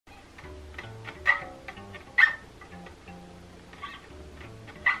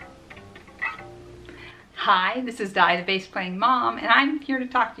Hi, this is Di, the bass playing mom, and I'm here to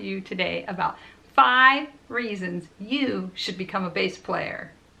talk to you today about 5 reasons you should become a bass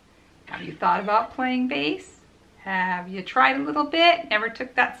player. Have you thought about playing bass? Have you tried a little bit, never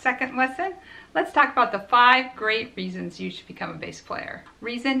took that second lesson? Let's talk about the 5 great reasons you should become a bass player.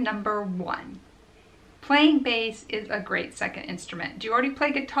 Reason number 1. Playing bass is a great second instrument. Do you already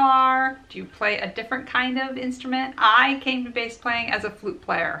play guitar? Do you play a different kind of instrument? I came to bass playing as a flute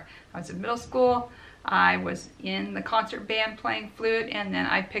player. I was in middle school. I was in the concert band playing flute, and then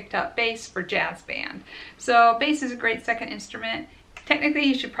I picked up bass for jazz band. So bass is a great second instrument. Technically,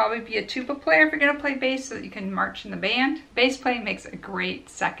 you should probably be a tuba player if you're going to play bass so that you can march in the band. Bass playing makes a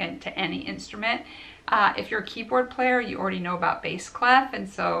great second to any instrument. If you're a keyboard player, you already know about bass clef, and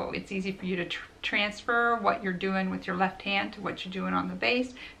so it's easy for you to transfer what you're doing with your left hand to what you're doing on the bass.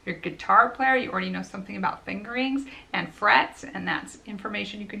 If you're a guitar player, you already know something about fingerings and frets, and that's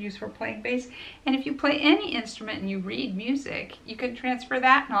information you can use for playing bass. And if you play any instrument and you read music, you can transfer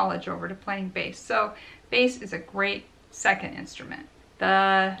that knowledge over to playing bass. So bass is a great second instrument.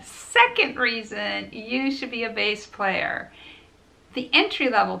 The second reason you should be a bass player. The entry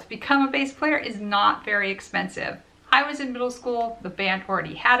level to become a bass player is not very expensive. I was in middle school, the band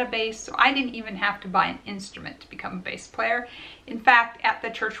already had a bass, so I didn't even have to buy an instrument to become a bass player. In fact, at the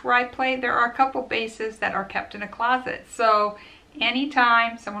church where I play, there are a couple basses that are kept in a closet. So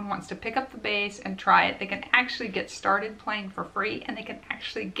anytime someone wants to pick up the bass and try it, they can actually get started playing for free, and they can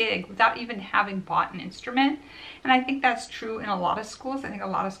actually gig without even having bought an instrument. And I think that's true in a lot of schools. I think a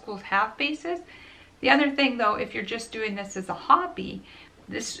lot of schools have basses. The other thing though, if you're just doing this as a hobby,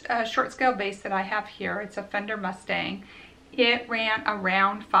 this short scale bass that I have here, it's a Fender Mustang. It ran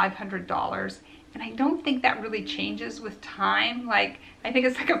around $500, and I don't think that really changes with time. Like, I think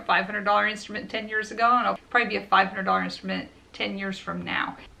it's like a $500 instrument 10 years ago, and it'll probably be a $500 instrument 10 years from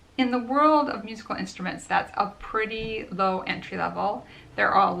now. In the world of musical instruments, that's a pretty low entry level. There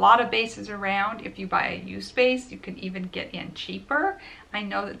are a lot of basses around. If you buy a used bass, you can even get in cheaper. I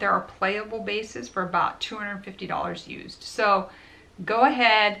know that there are playable basses for about $250 used. So go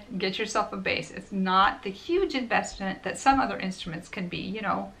ahead, get yourself a bass. It's not the huge investment that some other instruments can be, you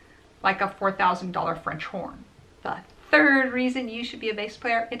know, like a $4,000 French horn. The third reason you should be a bass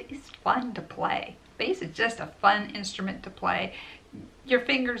player, it is fun to play. Bass is just a fun instrument to play. Your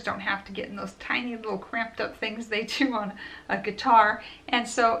fingers don't have to get in those tiny little cramped up things they do on a guitar, and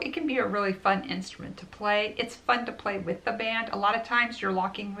so it can be a really fun instrument to play. It's fun to play with the band. A lot of times you're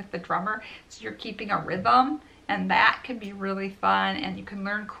locking with the drummer, so you're keeping a rhythm, and that can be really fun, and you can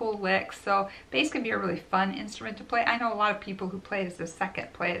learn cool licks. So bass can be a really fun instrument to play. I know a lot of people who play it as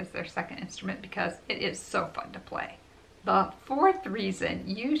their second instrument because it is so fun to play. The fourth reason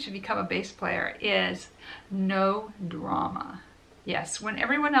you should become a bass player is no drama. Yes, when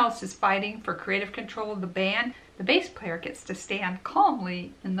everyone else is fighting for creative control of the band, the bass player gets to stand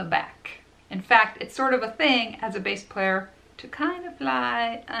calmly in the back. In fact, it's sort of a thing as a bass player to kind of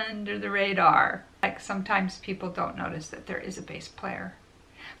fly under the radar. Like, sometimes people don't notice that there is a bass player.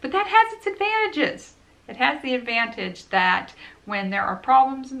 But that has its advantages. It has the advantage that when there are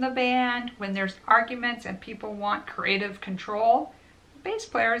problems in the band, when there's arguments and people want creative control, the bass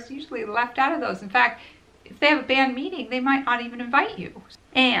player is usually left out of those. In fact, if they have a band meeting, they might not even invite you.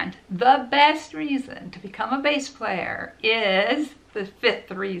 And the best reason to become a bass player is the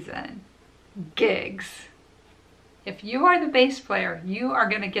fifth reason: gigs. If you are the bass player, you are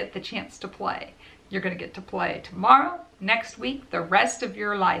going to get the chance to play. You're going to get to play tomorrow, next week, the rest of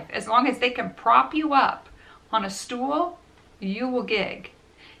your life. As long as they can prop you up on a stool, you will gig.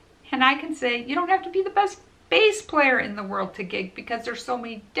 And I can say you don't have to be the best bass player in the world to gig, because there's so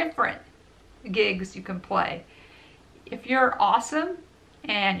many different gigs you can play. If you're awesome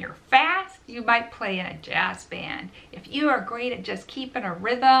and you're fast, you might play in a jazz band. If you are great at just keeping a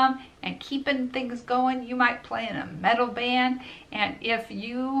rhythm and keeping things going, you might play in a metal band. And if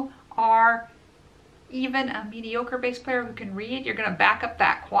you are even a mediocre bass player who can read, you're going to back up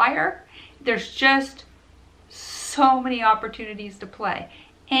that choir. There's just so many opportunities to play.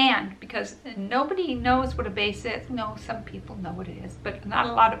 And because nobody knows what a bass is, no, some people know what it is, but not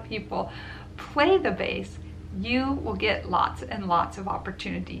a lot of people play the bass, you will get lots and lots of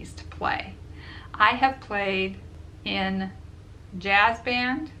opportunities to play. I have played in jazz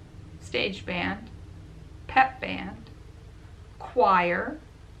band, stage band, pep band, choir,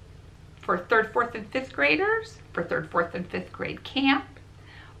 for 3rd, 4th, and 5th graders, for 3rd, 4th, and 5th grade camp,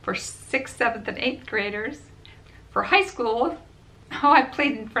 for 6th, 7th, and 8th graders, for high school. Oh, I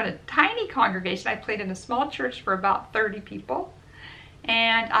played in front of a tiny congregation. I played in a small church for about 30 people.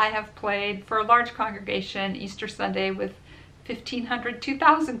 And I have played for a large congregation Easter Sunday with 1,500,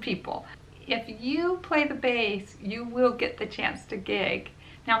 2,000 people. if you play the bass, you will get the chance to gig.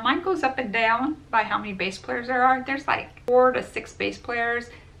 Now mine goes up and down by how many bass players there are. There's like 4 to 6 bass players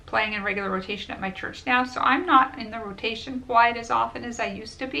playing in regular rotation at my church now, so I'm not in the rotation quite as often as I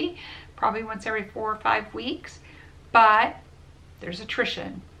used to be, probably once every 4 or 5 weeks, but there's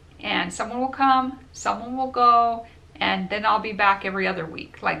attrition, and someone will come, someone will go, and then I'll be back every other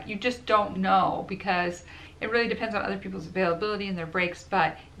week. Like, you just don't know, because it really depends on other people's availability and their breaks,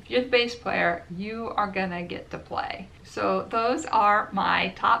 but if you're the bass player, you are gonna get to play. So those are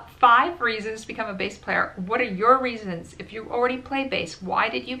my top 5 reasons to become a bass player. What are your reasons? If you already play bass, why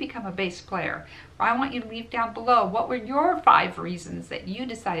did you become a bass player? I want you to leave down below. What were your 5 reasons that you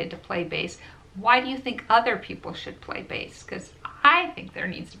decided to play bass? Why do you think other people should play bass? Because I think there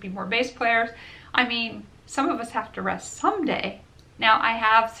needs to be more bass players. I mean, some of us have to rest someday. Now I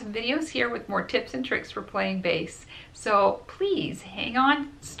have some videos here with more tips and tricks for playing bass. So please hang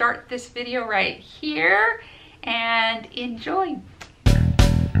on, start this video right here and enjoy.